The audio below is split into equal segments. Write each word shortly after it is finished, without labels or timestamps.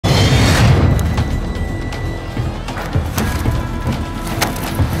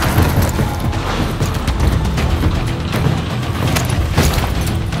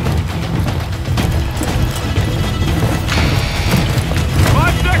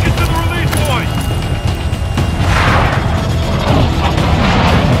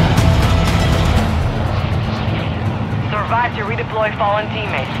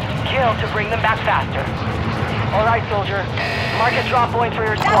hill to bring them back faster. All right, soldier. Mark a drop point for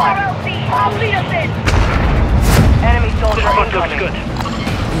your squad. I'll lead us in! Enemy soldier Looks incoming. good.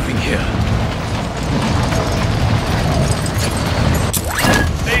 Moving here.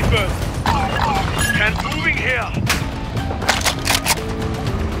 Safer. Can moving here.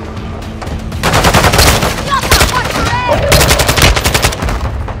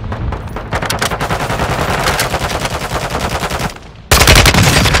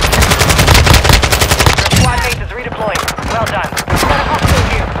 Well done. We've got a hostile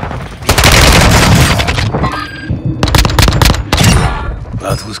here.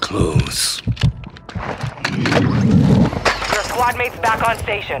 That was close. Your squad mate's back on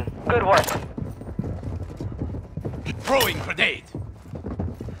station. Good work. Throwing grenade.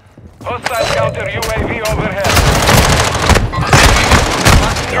 Hostile counter UAV overhead.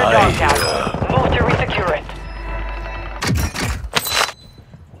 Marking your dog tag. Move to resecure it.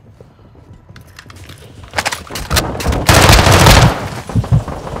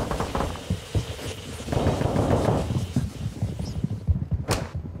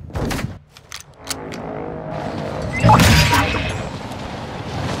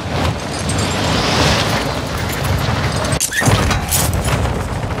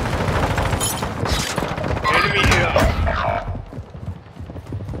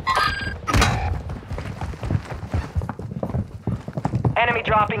 Enemy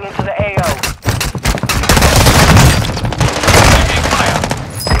dropping into the AO.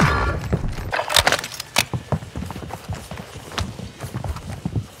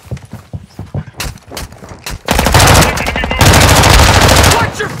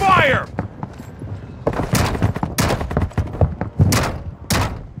 Watch your fire!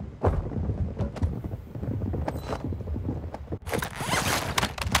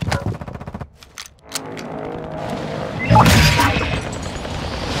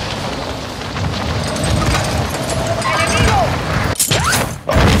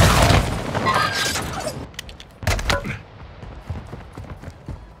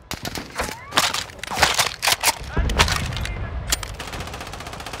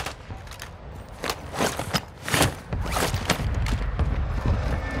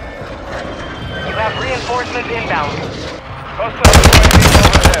 Reinforcements inbound. Hostile UAV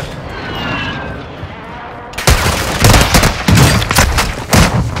overhead.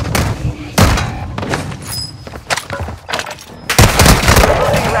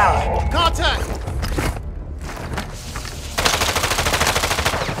 Closing round. Contact!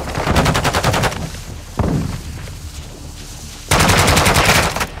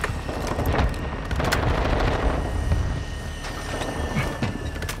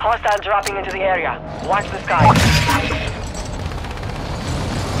 Hostile dropping into the area. Watch the sky.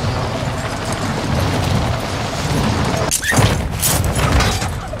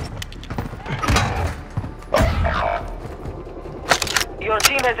 Your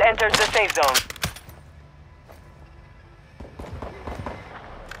team has entered the safe zone.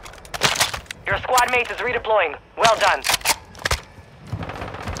 Your squad mate is redeploying. Well done.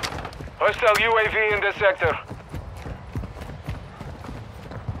 Hostile UAV in this sector.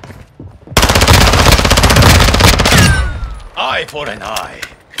 Eye for an eye.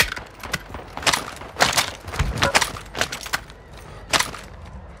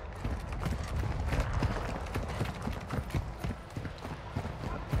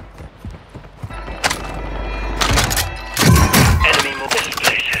 Enemy move. This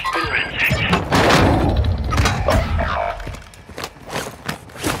place has been ransacked.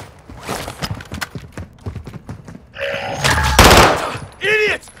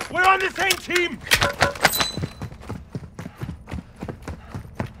 Idiots! We're on the same team!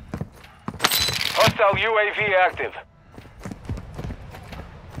 Hostile UAV active.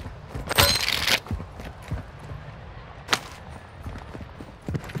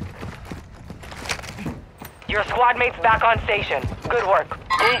 Your squad mate's back on station. Good work.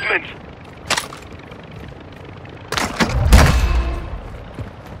 Movement.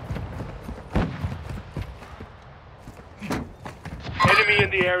 Enemy in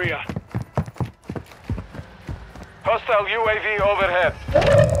the area. Hostile UAV overhead.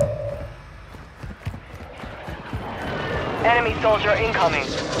 Enemy soldier incoming.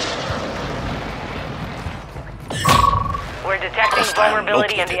 We're detecting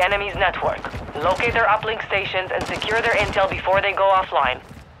vulnerability in the enemy's network. Locate their uplink stations and secure their intel before they go offline.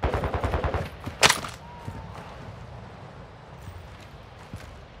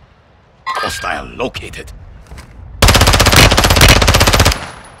 Hostile located.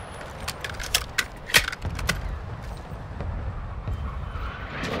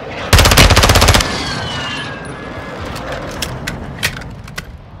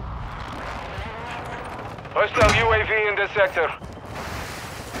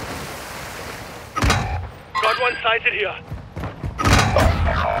 Got one sighted here.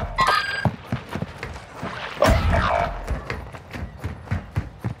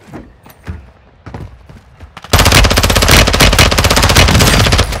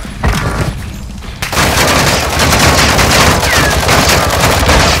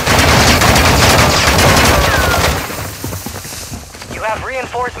 You have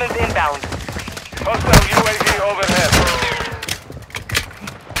reinforcements inbound. Hostile UAV overhead.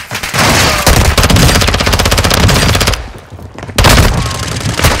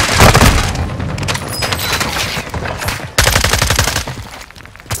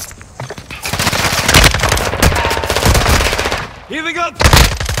 Here we go!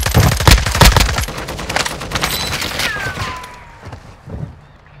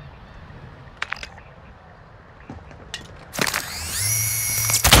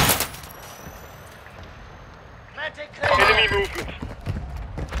 Enemy movement.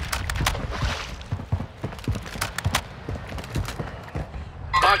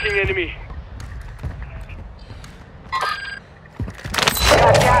 Marking enemy.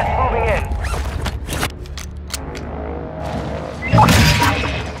 Got gas moving in.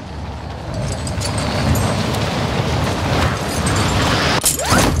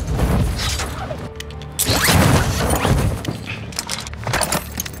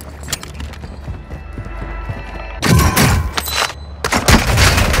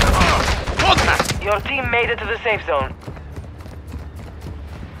 Your team made it to the safe zone.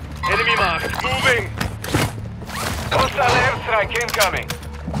 Enemy marked. Moving. Hostile airstrike incoming.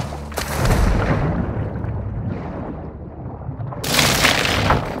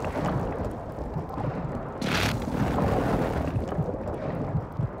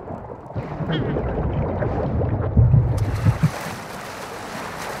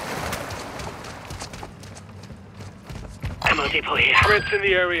 Ammo depot here. Threats in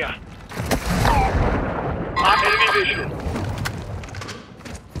the area. Enemy visual.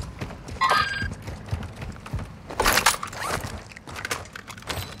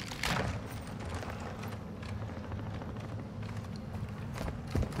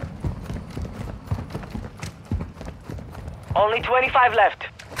 Only 25 left.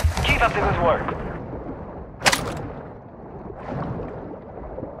 Keep up the good work.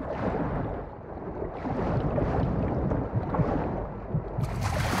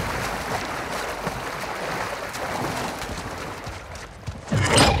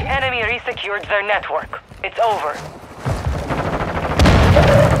 The enemy resecured their network. It's over.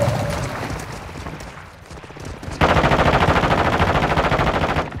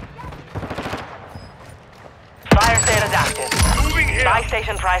 Fire sale is active. Moving here. Buy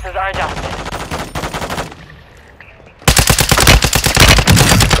station prices are adjusted.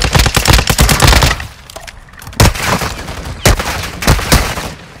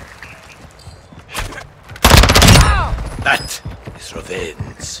 That is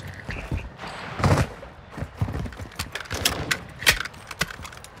revenge.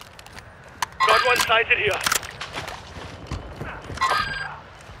 Got one sighted here.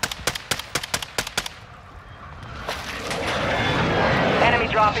 Enemy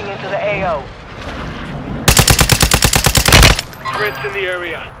dropping into the AO. Threats in the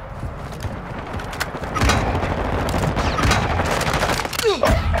area.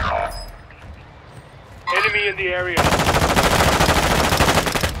 Enemy in the area.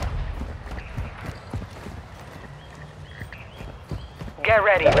 Get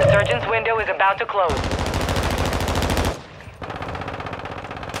ready. Resurgence window is about to close.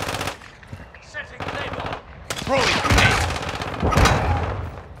 Setting label. Throwing grenade.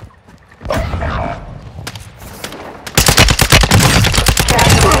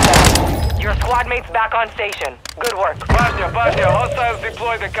 Your squad mate's back on station. Good work. Partner, hostiles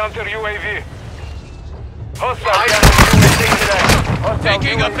deploy the counter UAV. Hostile UAV today. Hostile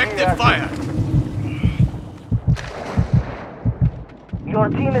Taking UAV effective active. fire. Your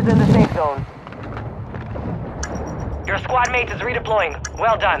team is in the safe zone. Your squad mate is redeploying.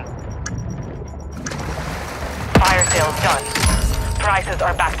 Well done. Fire sales done. Prices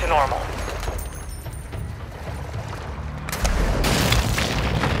are back to normal.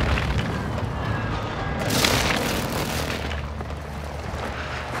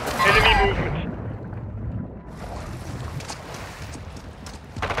 Enemy movement.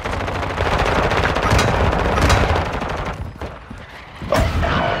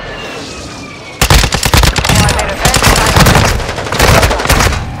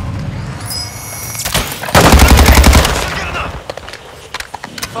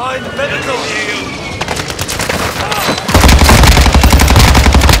 Find medical aid.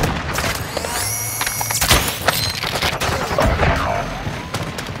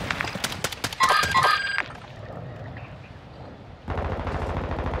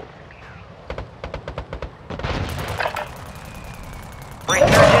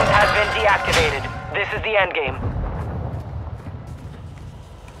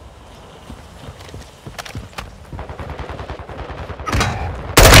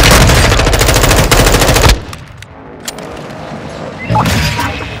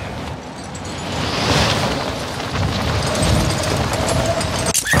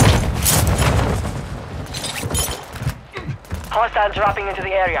 Hostiles dropping into the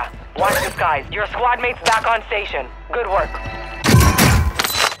area. Watch the skies. Your squad mates back on station. Good work.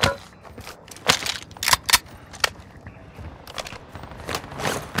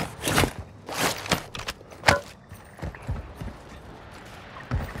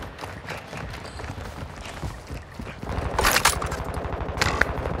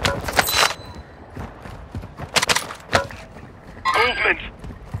 Movement!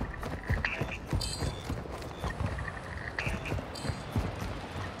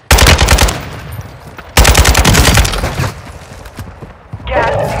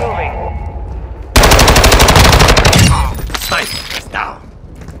 Gas is moving. Sniper is down.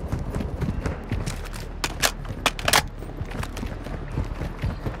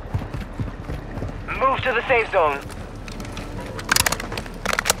 Move to the safe zone.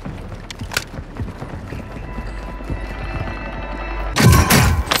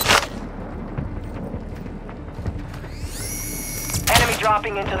 Enemy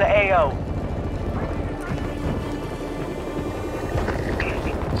dropping into the AO.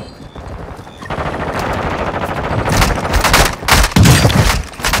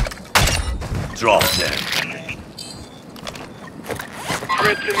 Drop them.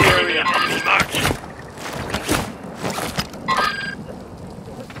 Threats in the area. Enemy marked.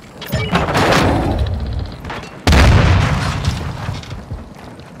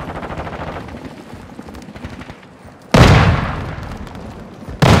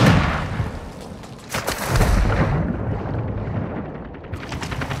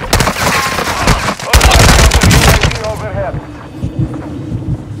 Overhead.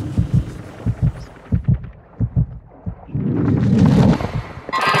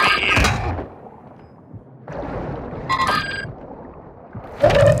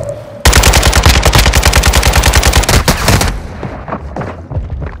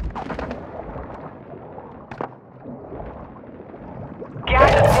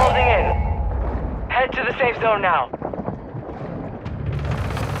 Gas is closing in. Head to the safe zone now.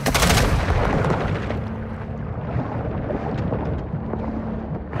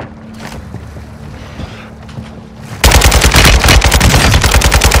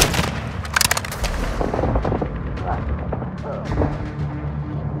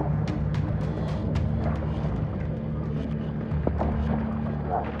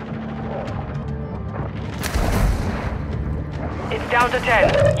 It's down to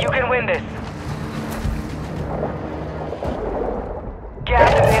 10. You can win this.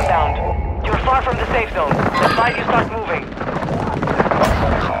 Gas is inbound. You're far from the safe zone. Advise you start moving.